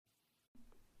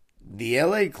The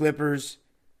LA Clippers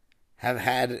have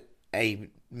had a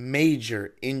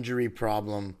major injury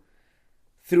problem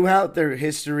throughout their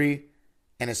history,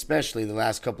 and especially the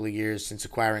last couple of years since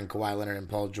acquiring Kawhi Leonard and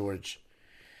Paul George.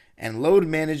 And load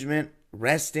management,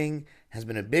 resting, has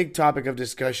been a big topic of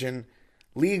discussion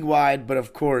league-wide, but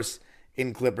of course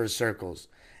in Clippers circles.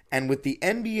 And with the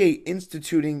NBA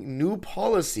instituting new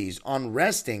policies on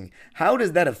resting, how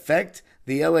does that affect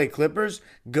the LA Clippers?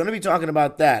 Gonna be talking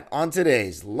about that on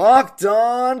today's Locked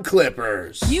On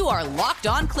Clippers. You are Locked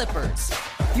On Clippers,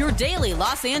 your daily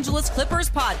Los Angeles Clippers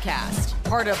podcast,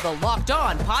 part of the Locked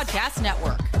On Podcast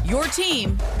Network, your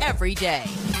team every day.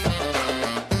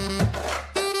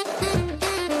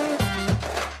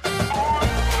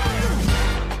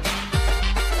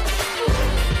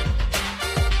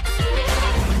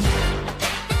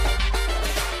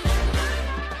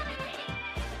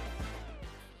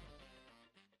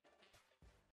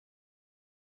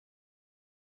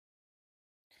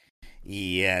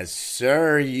 Yes,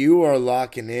 sir. You are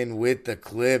locking in with the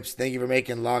Clips. Thank you for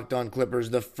making Locked On Clippers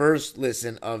the first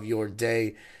listen of your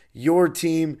day, your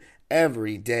team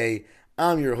every day.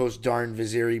 I'm your host, Darren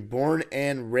Vaziri, born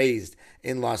and raised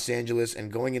in Los Angeles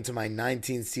and going into my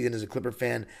 19th season as a Clipper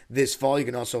fan this fall. You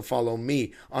can also follow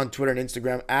me on Twitter and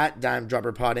Instagram at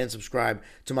DimeDropperPod and subscribe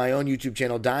to my own YouTube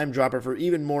channel, Dime Dropper, for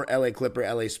even more LA Clipper,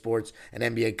 LA sports, and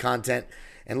NBA content.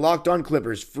 And Locked On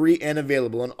Clippers, free and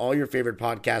available on all your favorite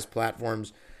podcast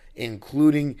platforms,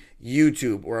 including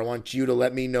YouTube, where I want you to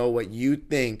let me know what you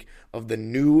think of the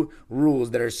new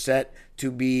rules that are set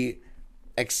to be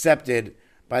accepted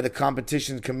by the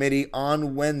competition committee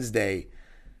on Wednesday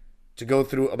to go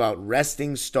through about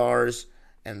resting stars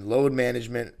and load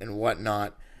management and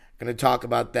whatnot. I'm going to talk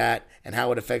about that and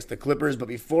how it affects the Clippers. But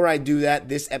before I do that,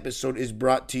 this episode is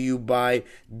brought to you by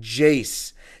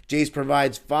Jace. Jace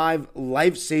provides 5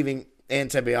 life-saving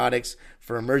antibiotics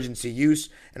for emergency use,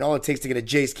 and all it takes to get a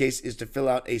Jace case is to fill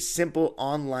out a simple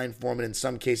online form, and in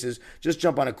some cases, just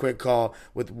jump on a quick call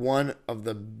with one of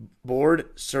the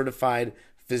board-certified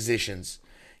physicians.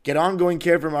 Get ongoing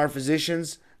care from our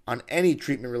physicians on any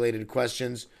treatment-related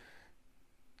questions.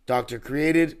 Doctor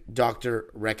created, doctor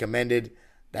recommended.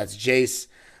 That's Jace.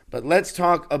 But let's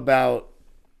talk about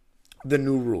the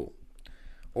new rule.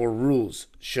 Or rules,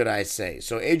 should I say.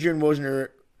 So Adrian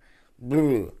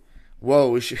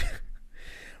Wojnarowski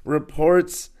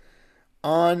reports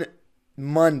on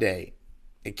Monday,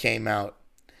 it came out,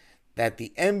 that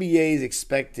the NBA is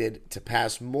expected to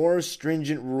pass more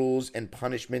stringent rules and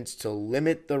punishments to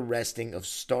limit the resting of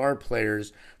star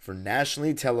players for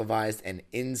nationally televised and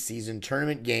in-season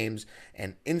tournament games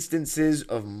and instances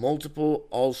of multiple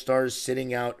All-Stars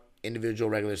sitting out individual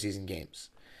regular season games.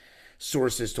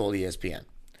 Sources told ESPN.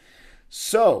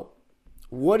 So,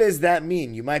 what does that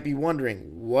mean? You might be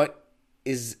wondering, what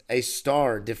is a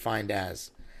star defined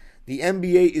as? The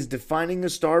NBA is defining a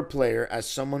star player as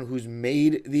someone who's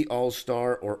made the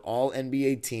All-Star or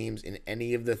All-NBA teams in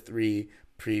any of the 3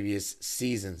 previous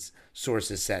seasons,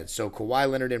 sources said. So Kawhi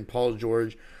Leonard and Paul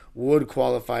George would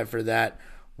qualify for that.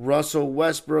 Russell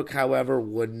Westbrook, however,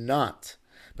 would not,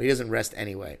 but he doesn't rest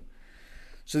anyway.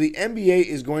 So the NBA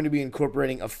is going to be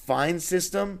incorporating a fine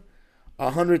system,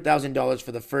 $100,000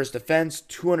 for the first offense,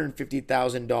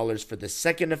 $250,000 for the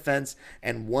second offense,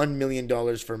 and $1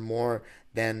 million for more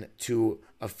than 2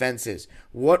 offenses.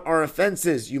 What are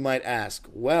offenses, you might ask?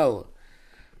 Well,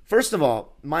 first of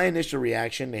all, my initial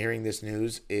reaction to hearing this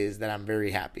news is that I'm very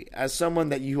happy. As someone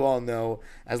that you all know,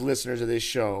 as listeners of this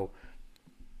show,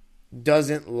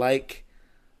 doesn't like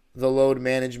the load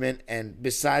management, and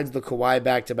besides the Kawhi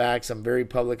back-to-backs, I'm very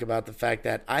public about the fact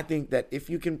that I think that if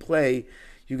you can play,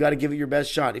 you got to give it your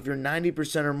best shot. If you're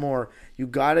 90% or more, you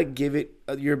got to give it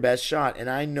your best shot. And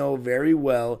I know very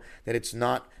well that it's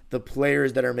not the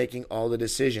players that are making all the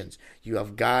decisions. You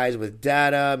have guys with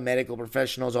data, medical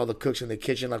professionals, all the cooks in the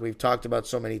kitchen like we've talked about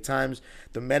so many times.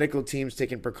 The medical teams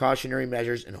taking precautionary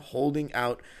measures and holding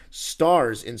out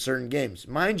stars in certain games.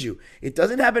 Mind you, it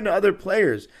doesn't happen to other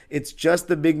players. It's just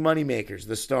the big money makers,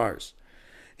 the stars.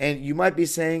 And you might be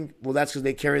saying, well, that's because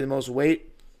they carry the most weight.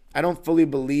 I don't fully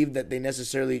believe that they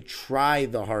necessarily try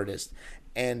the hardest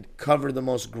and cover the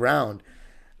most ground.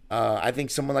 I think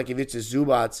someone like Ivica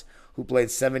Zubac, who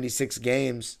played 76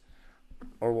 games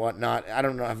or whatnot, I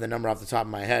don't know, I have the number off the top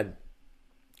of my head,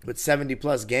 but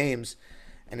 70-plus games,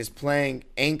 and is playing,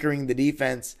 anchoring the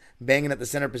defense, banging at the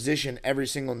center position every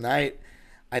single night.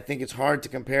 I think it's hard to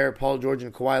compare Paul George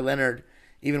and Kawhi Leonard.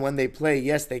 Even when they play,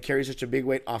 yes, they carry such a big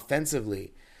weight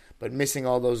offensively, but missing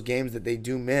all those games that they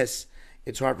do miss,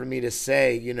 it's hard for me to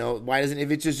say, why doesn't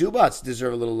Ivica Zubac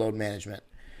deserve a little load management?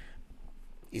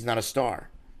 He's not a star.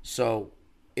 So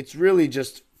it's really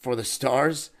just for the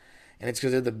stars. And it's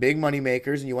because they're the big money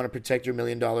makers and you want to protect your $1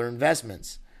 million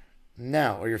investments.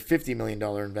 Now, or your $50 million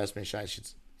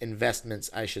investments,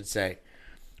 I should say.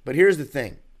 But here's the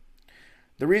thing.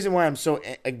 The reason why I'm so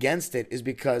against it is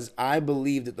because I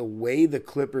believe that the way the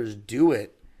Clippers do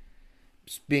it,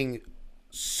 being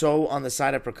so on the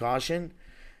side of precaution,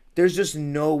 there's just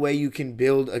no way you can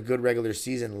build a good regular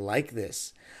season like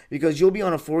this. Because you'll be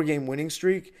on a 4-game winning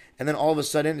streak, and then all of a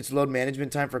sudden it's load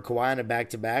management time for Kawhi on a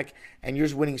back-to-back, and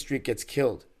your winning streak gets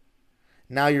killed.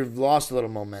 Now you've lost a little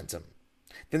momentum.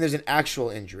 Then there's an actual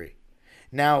injury.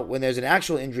 Now, when there's an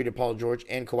actual injury to Paul George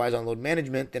and Kawhi's on load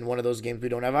management, then one of those games we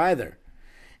don't have either.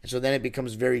 And so then it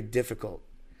becomes very difficult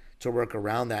to work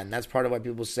around that. And that's part of why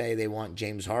people say they want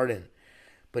James Harden.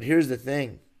 But here's the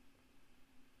thing.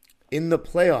 In the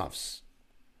playoffs,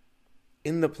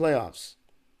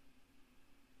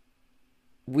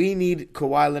 we need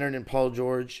Kawhi Leonard and Paul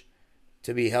George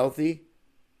to be healthy,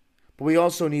 but we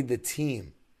also need the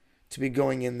team to be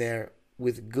going in there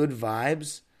with good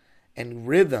vibes and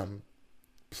rhythm,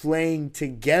 playing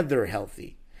together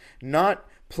healthy. Not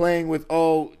playing with,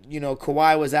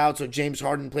 Kawhi was out, so James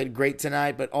Harden played great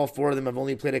tonight, but all 4 of them have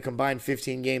only played a combined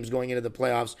 15 games going into the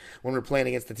playoffs when we're playing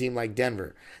against a team like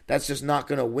Denver. That's just not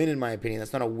going to win, in my opinion.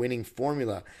 That's not a winning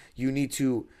formula. You need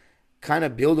to kind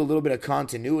of build a little bit of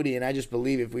continuity, and I just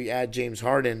believe if we add James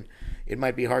Harden, it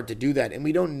might be hard to do that. And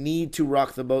we don't need to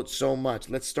rock the boat so much.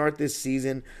 Let's start this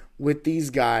season with these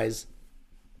guys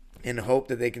and hope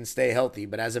that they can stay healthy.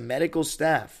 But as a medical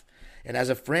staff and as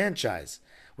a franchise,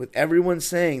 with everyone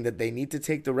saying that they need to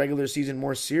take the regular season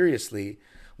more seriously,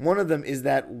 one of them is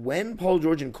that when Paul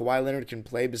George and Kawhi Leonard can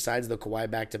play besides the Kawhi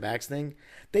back-to-backs thing,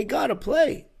 they got to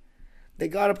play.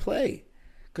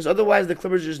 Because otherwise the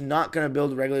Clippers are just not going to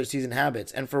build regular season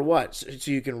habits. And for what? So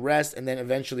you can rest and then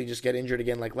eventually just get injured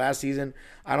again like last season?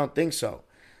 I don't think so.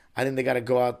 I think they got to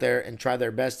go out there and try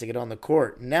their best to get on the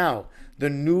court. Now, the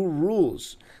new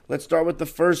rules. Let's start with the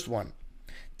first one.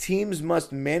 Teams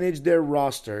must manage their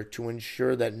roster to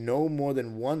ensure that no more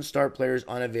than one star player is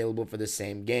unavailable for the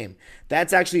same game.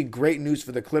 That's actually great news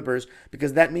for the Clippers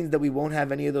because that means that we won't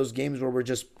have any of those games where we're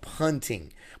just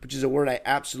punting, which is a word I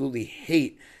absolutely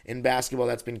hate in basketball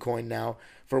that's been coined now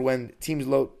for when teams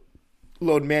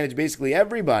load manage basically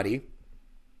everybody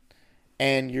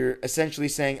and you're essentially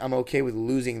saying I'm okay with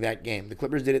losing that game. The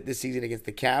Clippers did it this season against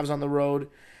the Cavs on the road.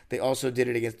 They also did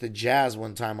it against the Jazz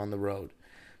one time on the road.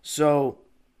 So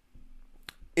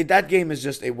that game is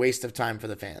just a waste of time for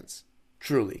the fans,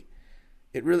 truly.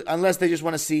 It really, unless they just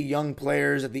want to see young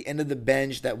players at the end of the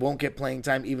bench that won't get playing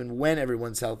time even when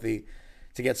everyone's healthy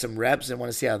to get some reps and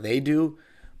want to see how they do.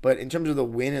 But in terms of the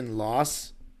win and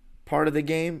loss part of the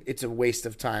game, it's a waste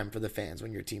of time for the fans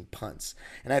when your team punts.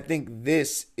 And I think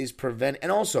this is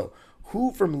and also,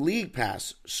 who from League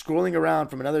Pass scrolling around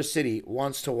from another city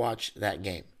wants to watch that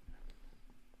game?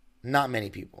 Not many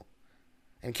people.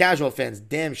 And casual fans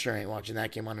damn sure ain't watching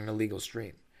that game on an illegal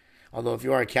stream. Although if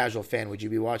you are a casual fan, would you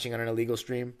be watching on an illegal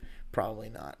stream? Probably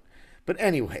not. But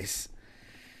anyways,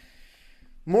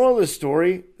 moral of the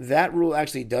story, that rule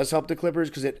actually does help the Clippers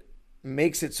because it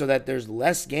makes it so that there's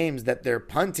less games that they're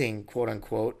punting, quote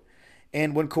unquote.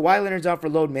 And when Kawhi Leonard's out for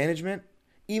load management,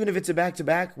 even if it's a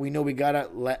back-to-back, we know we got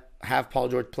to have Paul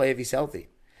George play if he's healthy.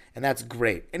 And that's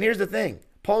great. And here's the thing.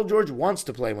 Paul George wants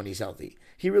to play when he's healthy.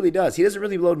 He really does. He doesn't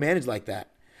really load manage like that.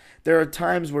 There are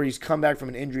times where he's come back from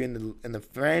an injury and the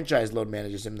franchise load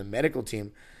manages him. The medical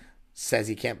team says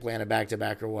he can't play on a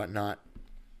back-to-back or whatnot.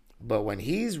 But when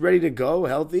he's ready to go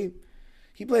healthy,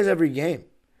 he plays every game.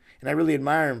 And I really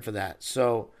admire him for that.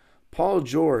 So Paul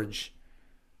George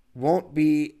won't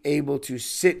be able to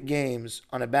sit games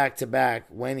on a back-to-back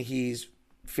when he's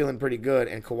feeling pretty good,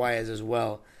 and Kawhi is as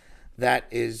well. That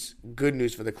is good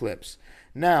news for the Clips.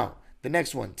 Now, the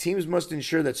next one. Teams must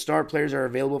ensure that star players are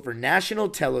available for national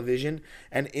television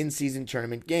and in-season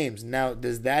tournament games. Now,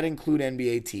 does that include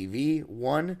NBA TV?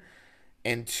 1.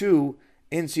 And 2,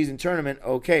 in-season tournament.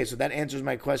 Okay, so that answers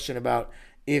my question about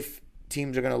if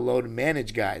teams are going to load and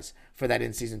manage guys for that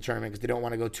in-season tournament because they don't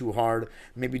want to go too hard.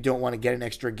 Maybe don't want to get an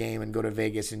extra game and go to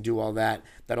Vegas and do all that.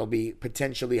 That'll be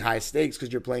potentially high stakes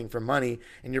because you're playing for money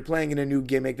and you're playing in a new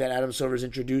gimmick that Adam Silver's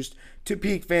introduced to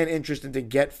pique fan interest and to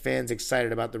get fans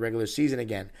excited about the regular season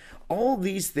again. All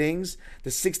these things,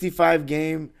 the 65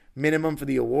 game minimum for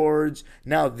the awards,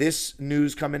 now this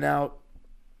news coming out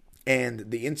and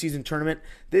the in-season tournament.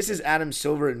 This is Adam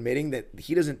Silver admitting that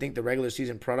he doesn't think the regular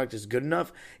season product is good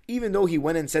enough, even though he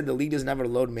went and said the league doesn't have a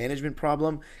load management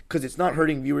problem because it's not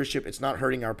hurting viewership, it's not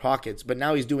hurting our pockets, but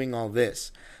now he's doing all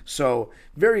this. So,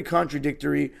 very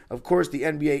contradictory. Of course, the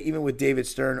NBA, even with David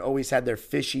Stern, always had their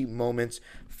fishy moments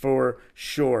for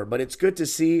sure. But it's good to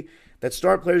see that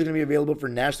star players are going to be available for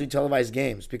nationally televised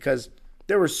games, because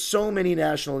there were so many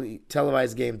nationally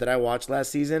televised games that I watched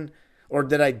last season, or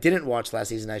that I didn't watch last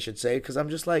season, I should say, because I'm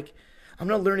just like, I'm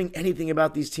not learning anything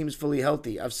about these teams fully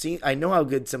healthy. I know how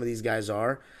good some of these guys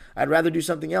are. I'd rather do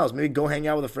something else. Maybe go hang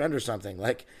out with a friend or something.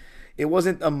 Like, it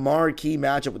wasn't a marquee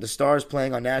matchup with the Stars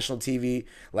playing on national TV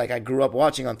like I grew up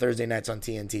watching on Thursday nights on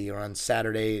TNT or on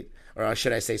Saturday, or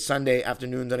should I say Sunday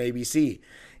afternoons on ABC.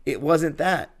 It wasn't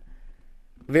that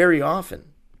very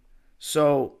often.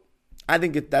 So I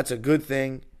think that's a good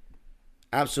thing,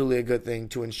 absolutely a good thing,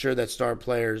 to ensure that star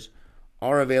players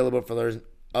are available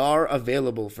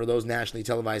for those nationally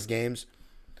televised games.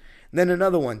 And then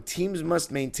another one, teams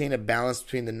must maintain a balance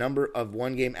between the number of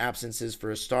one-game absences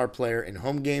for a star player in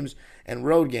home games and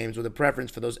road games, with a preference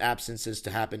for those absences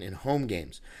to happen in home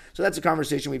games. So that's a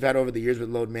conversation we've had over the years with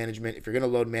load management. If you're going to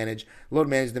load manage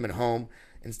them at home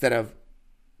instead of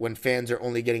when fans are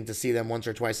only getting to see them once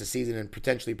or twice a season and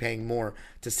potentially paying more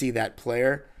to see that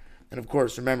player. And of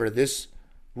course, remember, this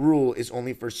rule is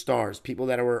only for stars, people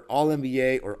that were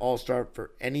All-NBA or All-Star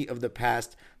for any of the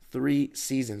past 3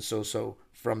 seasons. So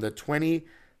from the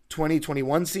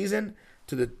 2020-21 season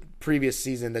to the previous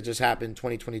season that just happened,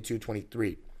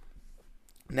 2022-23.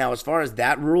 Now, as far as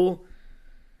that rule,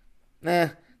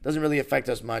 doesn't really affect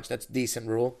us much. That's a decent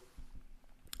rule.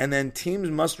 And then teams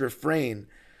must refrain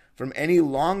from any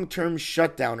long-term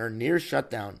shutdown or near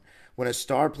shutdown when a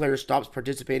star player stops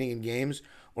participating in games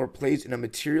or plays in a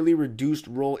materially reduced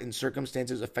role in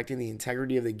circumstances affecting the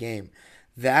integrity of the game.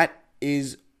 That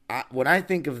is, when I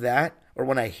think of that, or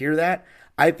when I hear that,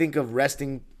 I think of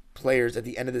resting players at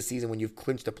the end of the season when you've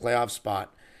clinched a playoff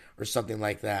spot or something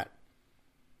like that.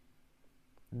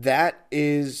 That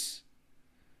is...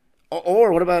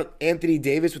 Or what about Anthony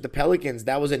Davis with the Pelicans?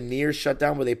 That was a near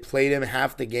shutdown where they played him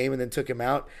half the game and then took him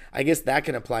out. I guess that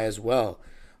can apply as well.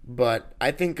 But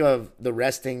I think of the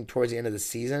resting towards the end of the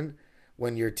season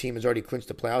when your team has already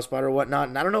clinched a playoff spot or whatnot.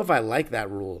 And I don't know if I like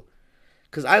that rule.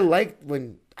 Because I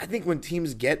think when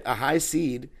teams get a high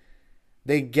seed,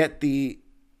 they get the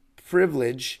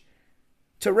privilege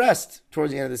to rest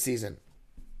towards the end of the season,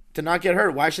 to not get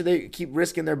hurt. Why should they keep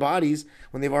risking their bodies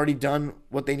when they've already done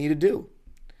what they need to do?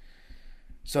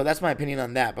 So that's my opinion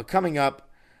on that. But coming up,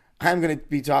 I'm going to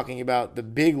be talking about the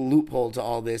big loophole to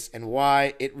all this and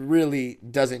why it really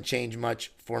doesn't change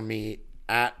much for me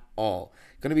at all.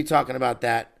 Going to be talking about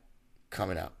that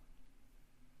coming up.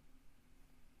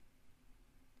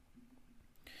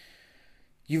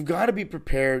 You've got to be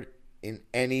prepared in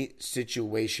any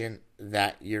situation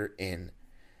that you're in.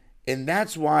 And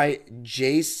that's why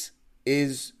Jace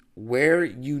is where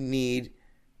you need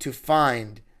to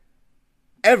find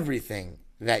everything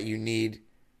that you need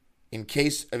in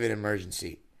case of an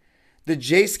emergency. The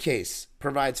Jace case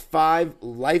provides 5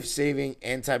 life-saving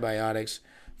antibiotics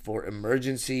for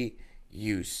emergency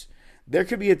use. There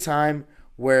could be a time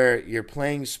where you're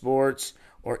playing sports,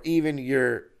 or even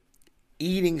you're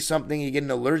eating something, you get an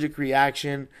allergic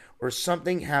reaction, or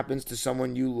something happens to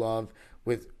someone you love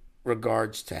with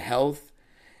regards to health,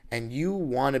 and you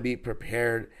want to be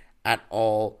prepared at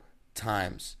all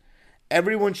times.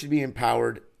 Everyone should be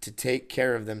empowered to take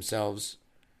care of themselves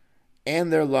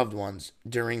and their loved ones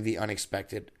during the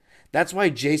unexpected. That's why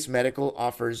Jace Medical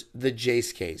offers the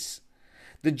Jace case.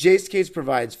 The Jace case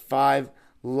provides 5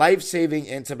 life-saving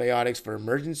antibiotics for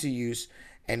emergency use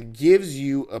and gives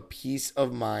you a peace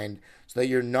of mind so that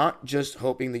you're not just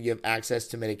hoping that you have access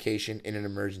to medication in an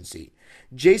emergency.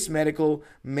 Jace Medical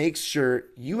makes sure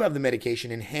you have the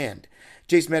medication in hand.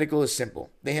 Jace Medical is simple.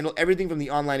 They handle everything from the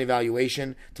online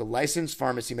evaluation to licensed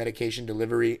pharmacy medication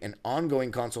delivery and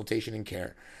ongoing consultation and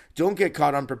care. Don't get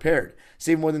caught unprepared.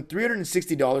 Save more than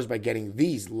 $360 by getting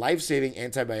these life-saving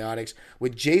antibiotics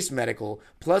with Jace Medical,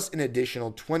 plus an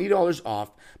additional $20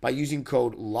 off by using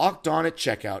code LOCKEDON at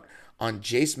checkout on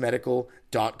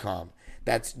jacemedical.com.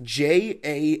 That's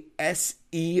JASE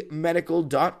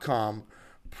medical.com,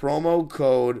 promo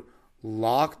code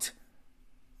LOCKED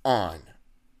ON.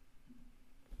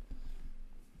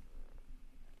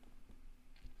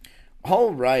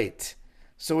 All right,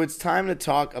 so it's time to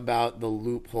talk about the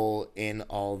loophole in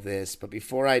all this. But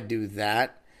before I do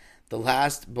that, the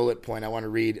last bullet point I want to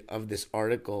read of this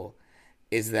article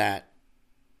is that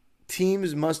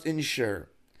teams must ensure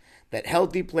that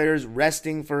healthy players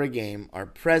resting for a game are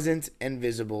present and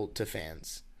visible to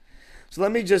fans. So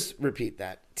let me just repeat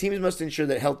that. Teams must ensure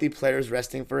that healthy players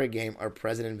resting for a game are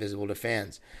present and visible to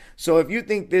fans. So if you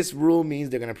think this rule means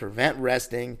they're going to prevent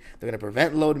resting, they're going to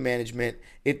prevent load management,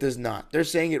 it does not. They're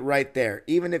saying it right there.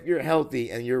 Even if you're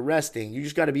healthy and you're resting, you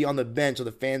just got to be on the bench so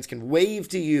the fans can wave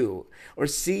to you or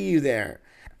see you there.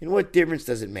 And what difference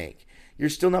does it make? You're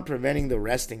still not preventing the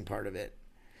resting part of it.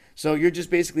 So you're just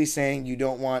basically saying you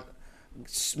don't want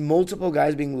multiple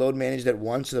guys being load managed at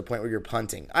once to the point where you're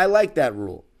punting. I like that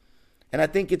rule. And I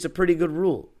think it's a pretty good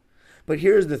rule. But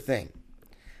here's the thing.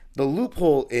 The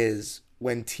loophole is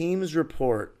when teams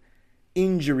report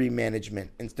injury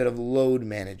management instead of load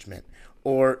management,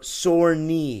 or sore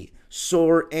knee,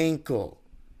 sore ankle.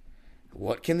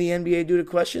 What can the NBA do to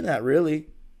question that, really?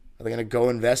 Are they going to go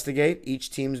investigate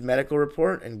each team's medical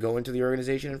report and go into the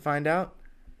organization and find out?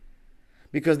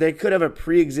 Because they could have a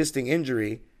pre-existing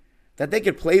injury that they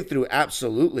could play through,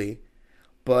 absolutely,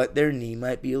 but their knee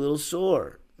might be a little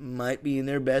sore. Might be in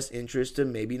their best interest to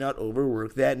maybe not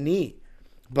overwork that knee.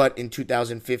 But in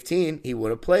 2015, he would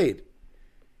have played.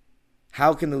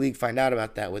 How can the league find out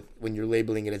about that when you're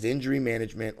labeling it as injury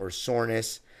management or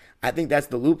soreness? I think that's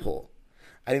the loophole.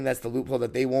 I think that's the loophole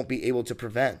that they won't be able to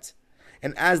prevent.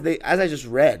 And as I just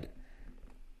read,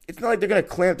 it's not like they're going to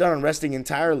clamp down on resting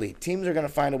entirely. Teams are going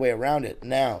to find a way around it.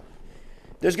 Now,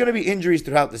 there's going to be injuries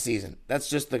throughout the season. That's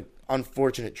just the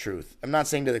unfortunate truth. I'm not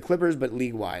saying to the Clippers, but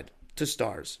league-wide. To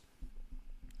stars.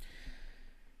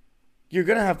 You're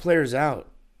going to have players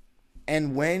out.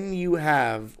 And when you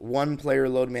have one player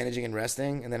load managing and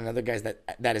resting, and then another guy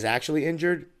that is actually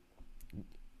injured,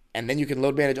 and then you can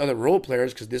load manage other role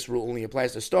players because this rule only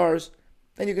applies to stars,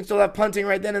 then you can still have punting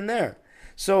right then and there.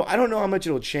 So I don't know how much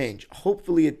it'll change.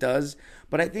 Hopefully it does.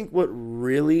 But I think what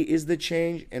really is the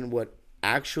change and what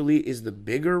actually is the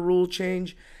bigger rule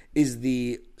change is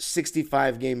the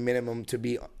 65-game minimum to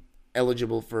be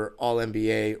eligible for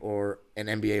All-NBA or an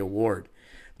NBA award,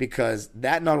 because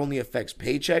that not only affects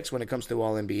paychecks when it comes to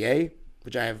All-NBA,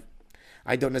 which I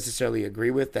don't necessarily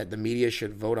agree with, that the media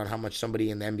should vote on how much somebody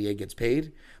in the NBA gets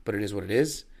paid, but it is what it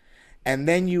is. And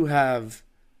then you have,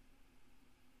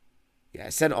 I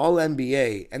said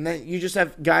All-NBA, and then you just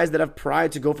have guys that have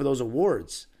pride to go for those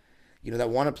awards, that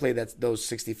want to play those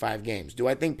 65 games. Do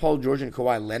I think Paul George and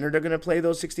Kawhi Leonard are going to play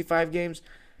those 65 games?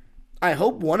 I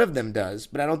hope one of them does,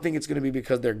 but I don't think it's going to be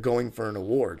because they're going for an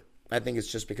award. I think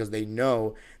it's just because they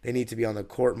know they need to be on the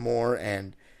court more,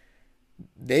 and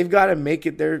they've got to make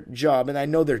it their job, and I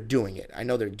know they're doing it.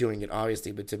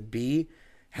 Obviously, but to be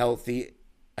healthy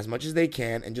as much as they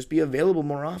can and just be available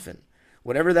more often.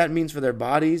 Whatever that means for their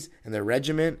bodies and their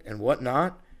regimen and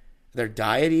whatnot, their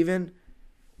diet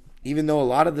even though a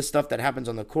lot of the stuff that happens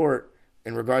on the court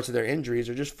in regards to their injuries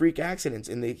are just freak accidents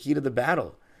in the heat of the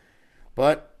battle.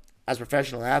 But as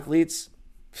professional athletes,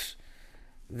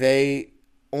 they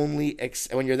only,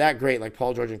 when you're that great like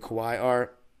Paul George and Kawhi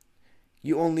are,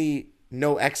 you only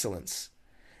know excellence.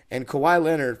 And Kawhi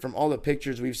Leonard, from all the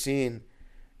pictures we've seen,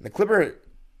 the Clipper,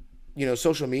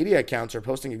 social media accounts are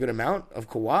posting a good amount of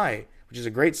Kawhi, which is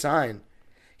a great sign.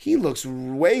 He looks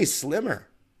way slimmer.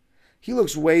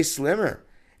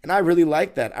 And I really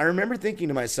like that. I remember thinking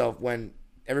to myself when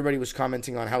everybody was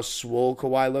commenting on how swole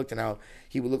Kawhi looked and how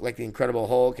he would look like the Incredible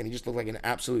Hulk, and he just looked like an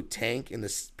absolute tank in the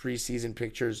preseason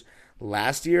pictures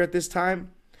last year at this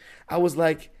time. I was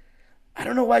like, I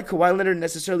don't know why Kawhi Leonard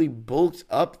necessarily bulked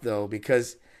up, though,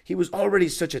 because he was already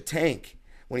such a tank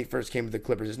when he first came to the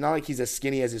Clippers. It's not like he's as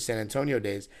skinny as his San Antonio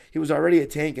days. He was already a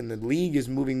tank, and the league is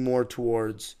moving more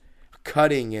towards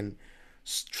cutting and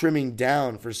trimming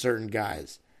down for certain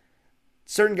guys.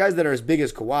 Certain guys that are as big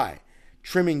as Kawhi,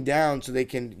 trimming down so they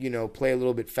can, play a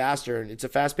little bit faster. And it's a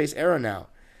fast-paced era now.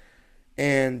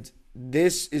 And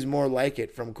this is more like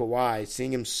it from Kawhi,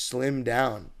 seeing him slim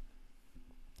down.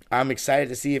 I'm excited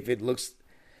to see if it looks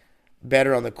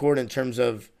better on the court in terms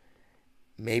of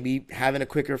maybe having a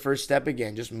quicker first step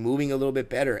again, just moving a little bit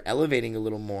better, elevating a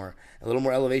little more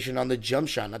elevation on the jump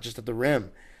shot, not just at the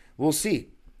rim. We'll see,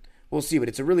 but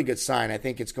it's a really good sign. I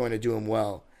think it's going to do him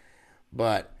well.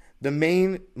 But the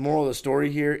main moral of the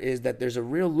story here is that there's a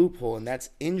real loophole, and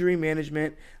that's injury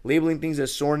management, labeling things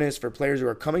as soreness for players who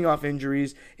are coming off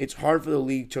injuries. It's hard for the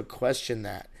league to question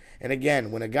that. And again,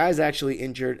 when a guy's actually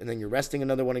injured and then you're resting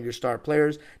another one of your star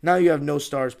players, now you have no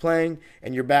stars playing,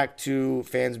 and you're back to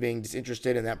fans being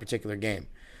disinterested in that particular game.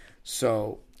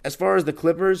 So as far as the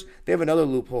Clippers, they have another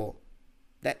loophole.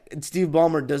 That Steve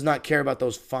Ballmer does not care about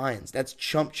those fines. That's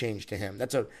chump change to him.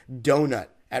 That's a donut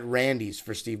at Randy's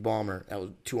for Steve Ballmer. That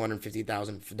was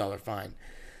 $250,000 fine.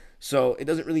 So it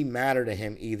doesn't really matter to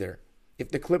him either. If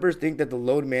the Clippers think that the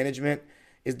load management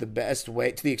is the best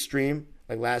way, to the extreme,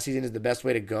 like last season, is the best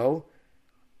way to go,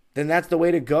 then that's the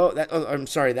way to go.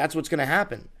 That's what's going to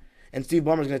happen. And Steve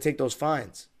Ballmer's going to take those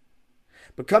fines.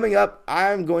 But coming up,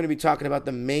 I'm going to be talking about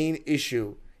the main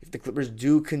issue if the Clippers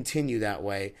do continue that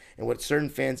way and what certain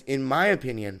fans, in my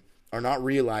opinion, are not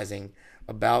realizing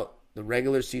about the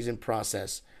regular season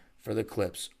process for the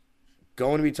Clips.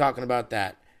 Going to be talking about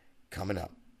that coming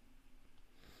up.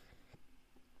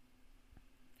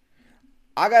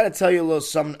 I got to tell you a little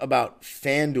something about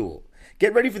FanDuel.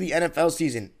 Get ready for the NFL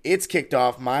season. It's kicked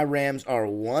off. My Rams are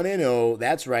 1-0.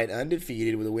 That's right,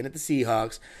 undefeated with a win at the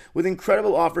Seahawks with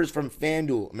incredible offers from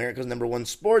FanDuel, America's #1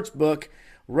 sports book.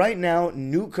 Right now,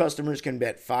 new customers can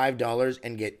bet $5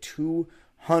 and get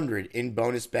 $200 in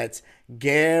bonus bets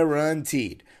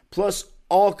guaranteed. Plus,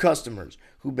 all customers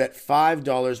who bet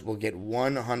 $5 will get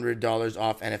 $100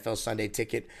 off NFL Sunday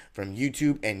Ticket from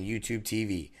YouTube and YouTube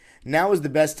TV. Now is the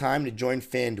best time to join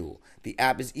FanDuel. The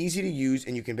app is easy to use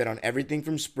and you can bet on everything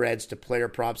from spreads to player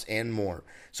props and more.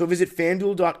 So visit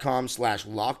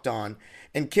FanDuel.com/lockedon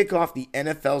and kick off the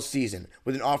NFL season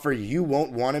with an offer you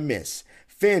won't want to miss.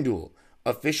 FanDuel,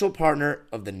 official partner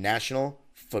of the National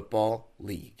Football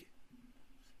League.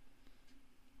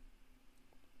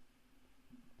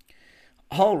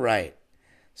 All right.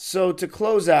 So to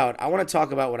close out, I want to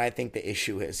talk about what I think the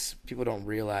issue is. People don't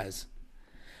realize.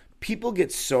 People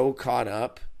get so caught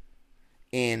up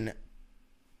in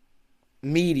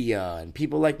media and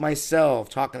people like myself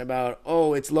talking about,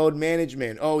 oh, it's load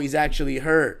management. Oh, he's actually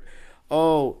hurt.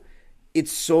 Oh,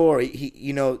 it's sore.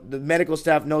 The medical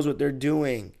staff knows what they're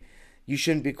doing. You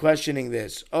shouldn't be questioning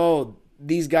this. Oh,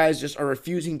 these guys just are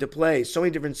refusing to play. So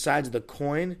many different sides of the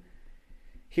coin.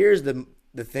 Here's the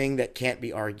thing that can't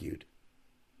be argued.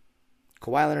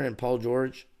 Kawhi Leonard and Paul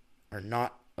George are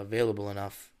not available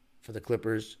enough for the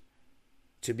Clippers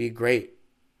to be great,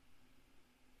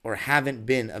 or haven't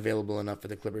been available enough for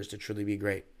the Clippers to truly be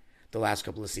great the last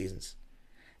couple of seasons.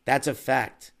 That's a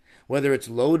fact. Whether it's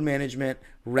load management,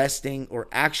 resting, or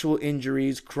actual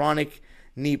injuries, chronic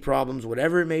knee problems,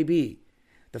 whatever it may be,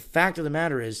 the fact of the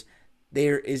matter is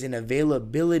there is an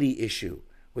availability issue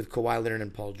with Kawhi Leonard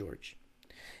and Paul George.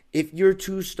 If your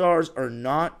two stars are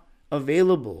not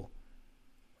available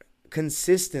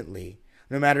consistently,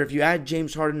 no matter if you add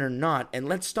James Harden or not, and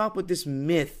let's stop with this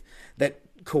myth that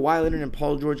Kawhi Leonard and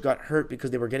Paul George got hurt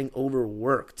because they were getting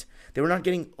overworked. They were not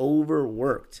getting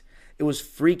overworked. It was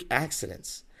freak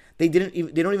accidents. They don't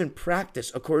even practice,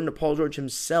 according to Paul George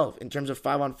himself, in terms of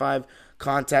 5-on-5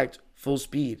 contact, full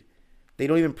speed. They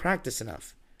don't even practice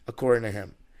enough, according to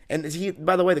him. And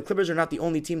by the way, the Clippers are not the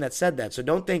only team that said that. So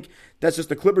don't think that's just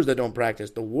the Clippers that don't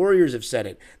practice. The Warriors have said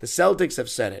it. The Celtics have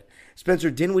said it.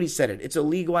 Spencer Dinwiddie said it. It's a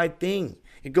league-wide thing.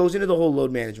 It goes into the whole load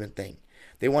management thing.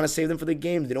 They want to save them for the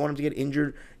games. They don't want them to get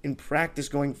injured in practice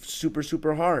going super,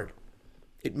 super hard.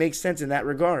 It makes sense in that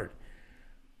regard.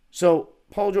 So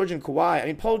Paul George and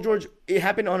Kawhi, Paul George, it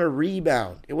happened on a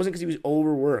rebound. It wasn't because he was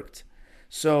overworked.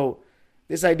 So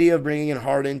this idea of bringing in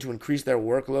Harden to increase their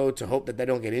workload to hope that they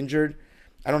don't get injured,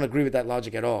 I don't agree with that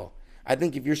logic at all. I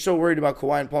think if you're so worried about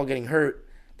Kawhi and Paul getting hurt,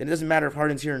 then it doesn't matter if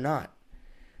Harden's here or not.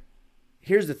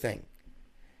 Here's the thing.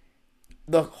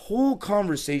 The whole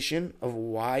conversation of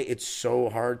why it's so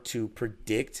hard to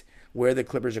predict where the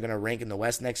Clippers are going to rank in the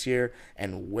West next year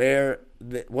and what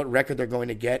record they're going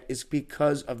to get is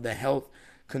because of the health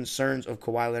concerns of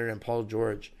Kawhi Leonard and Paul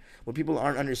George. What people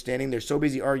aren't understanding, they're so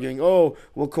busy arguing, oh,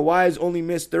 well, Kawhi's only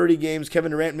missed 30 games, Kevin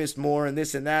Durant missed more, and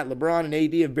this and that. LeBron and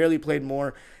AD have barely played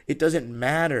more. It doesn't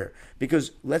matter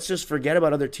because let's just forget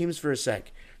about other teams for a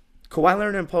sec. Kawhi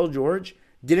Leonard and Paul George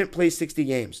didn't play 60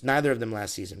 games, neither of them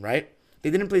last season, right? They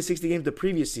didn't play 60 games the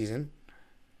previous season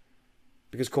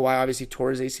because Kawhi obviously tore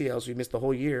his ACL, so he missed the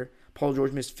whole year. Paul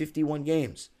George missed 51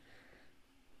 games.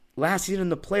 Last season in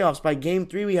the playoffs, by game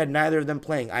 3, we had neither of them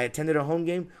playing. I attended a home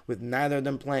game with neither of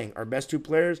them playing. Our best two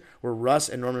players were Russ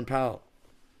and Norman Powell.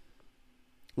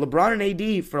 LeBron and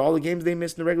AD, for all the games they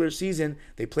missed in the regular season,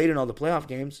 they played in all the playoff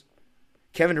games.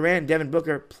 Kevin Durant and Devin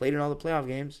Booker played in all the playoff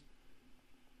games.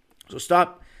 So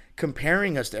stop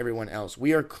comparing us to everyone else.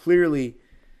 We are clearly...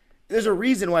 There's a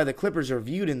reason why the Clippers are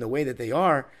viewed in the way that they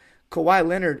are. Kawhi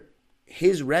Leonard,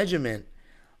 his regimen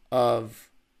of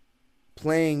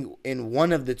playing in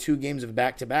one of the 2 games of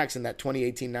back-to-backs in that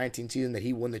 2018-19 season that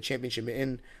he won the championship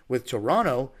in with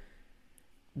Toronto,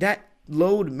 that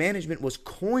load management was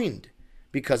coined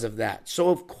because of that. So,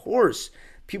 of course,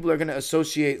 people are going to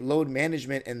associate load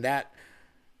management and that,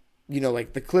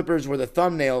 like the Clippers were the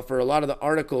thumbnail for a lot of the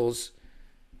articles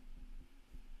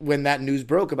when that news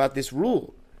broke about this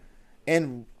rule.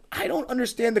 And I don't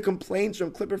understand the complaints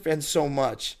from Clipper fans so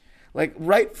much. Like,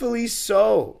 rightfully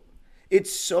so.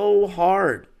 It's so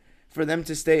hard for them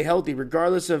to stay healthy,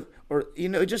 regardless of, or,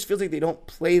 it just feels like they don't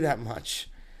play that much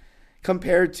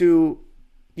compared to,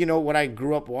 what I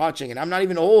grew up watching. And I'm not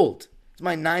even old. It's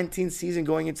my 19th season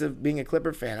going into being a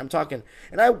Clipper fan. I'm talking,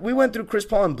 and we went through Chris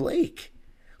Paul and Blake,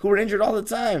 who were injured all the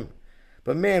time.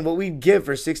 But man, what we'd give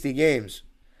for 60 games.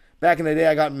 Back in the day,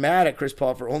 I got mad at Chris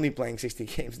Paul for only playing 60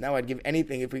 games. Now I'd give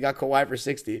anything if we got Kawhi for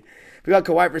 60. If we got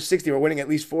Kawhi for 60, we're winning at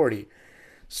least 40.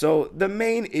 So the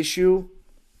main issue,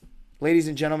 ladies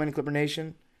and gentlemen in Clipper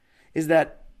Nation, is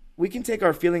that we can take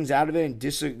our feelings out of it and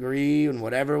disagree and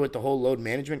whatever with the whole load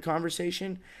management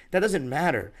conversation. That doesn't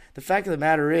matter. The fact of the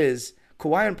matter is,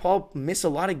 Kawhi and Paul miss a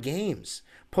lot of games,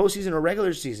 postseason or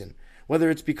regular season. Whether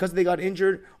it's because they got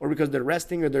injured or because they're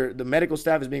resting or the medical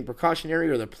staff is being precautionary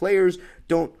or the players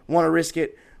don't want to risk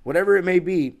it, whatever it may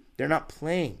be, they're not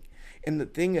playing. And the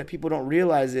thing that people don't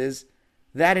realize is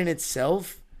that in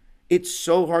itself, it's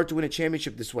so hard to win a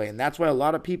championship this way. And that's why a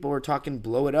lot of people are talking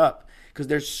blow it up, because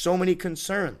there's so many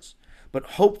concerns. But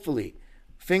hopefully,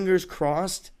 fingers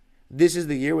crossed, this is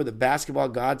the year where the basketball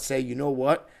gods say, you know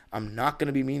what? I'm not going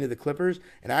to be mean to the Clippers,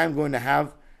 and I'm going to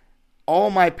have all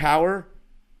my power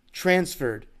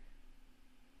transferred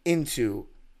into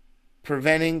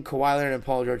preventing Kawhi Leonard and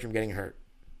Paul George from getting hurt.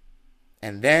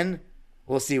 And then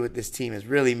we'll see what this team is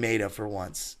really made of for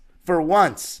once. For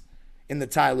once in the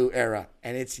Ty Lue era.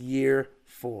 And it's year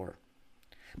 4.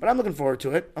 But I'm looking forward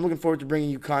to it. I'm looking forward to bringing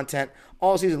you content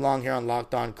all season long here on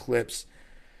Locked On Clips.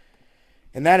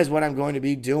 And that is what I'm going to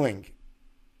be doing.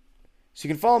 So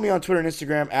you can follow me on Twitter and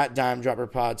Instagram at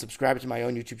DimeDropperPod. Subscribe to my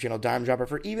own YouTube channel, Dime Dropper,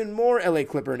 for even more LA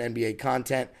Clipper and NBA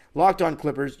content. Locked On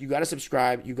Clippers, you got to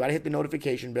subscribe. You got to hit the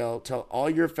notification bell. Tell all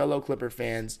your fellow Clipper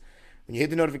fans. When you hit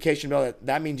the notification bell,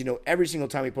 that means you know every single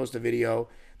time we post a video.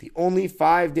 The only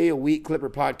 5-day-a-week Clipper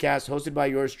podcast hosted by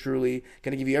yours truly.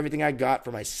 Going to give you everything I got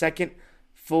for my second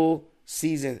full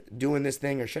season doing this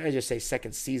thing. Or should I just say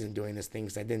second season doing this thing,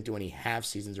 because I didn't do any half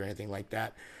seasons or anything like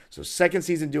that. So second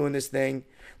season doing this thing.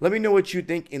 Let me know what you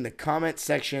think in the comment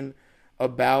section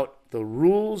about the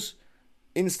rules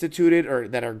instituted or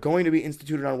that are going to be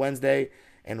instituted on Wednesday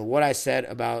and what I said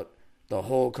about the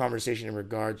whole conversation in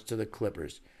regards to the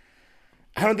Clippers.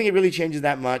 I don't think it really changes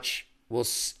that much.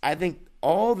 I think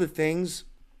all the things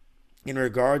in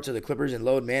regards to the Clippers and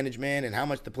load management and how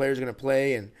much the players are going to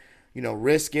play and,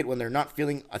 risk it when they're not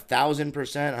feeling 1,000%,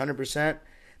 100%,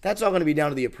 that's all going to be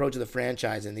down to the approach of the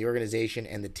franchise and the organization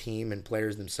and the team and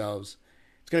players themselves.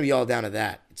 It's going to be all down to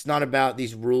that. It's not about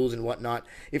these rules and whatnot.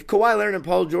 If Kawhi Leonard and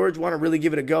Paul George want to really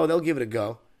give it a go, they'll give it a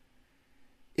go.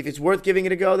 If it's worth giving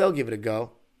it a go, they'll give it a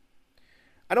go.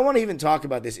 I don't want to even talk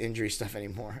about this injury stuff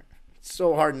anymore. It's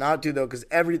so hard not to, though, because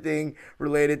everything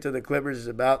related to the Clippers is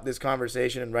about this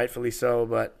conversation, and rightfully so.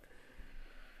 But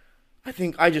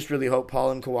I just really hope Paul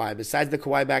and Kawhi, besides the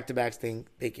Kawhi back-to-backs thing,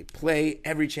 they can play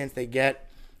every chance they get.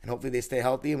 And hopefully they stay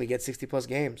healthy and we get 60-plus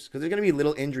games. Because there's going to be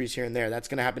little injuries here and there. That's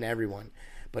going to happen to everyone.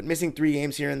 But missing 3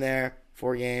 games here and there,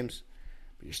 4 games,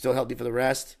 but you're still healthy for the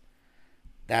rest,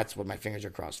 that's what my fingers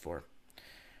are crossed for.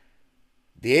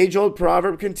 The age-old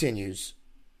proverb continues,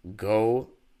 go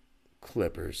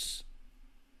Clippers.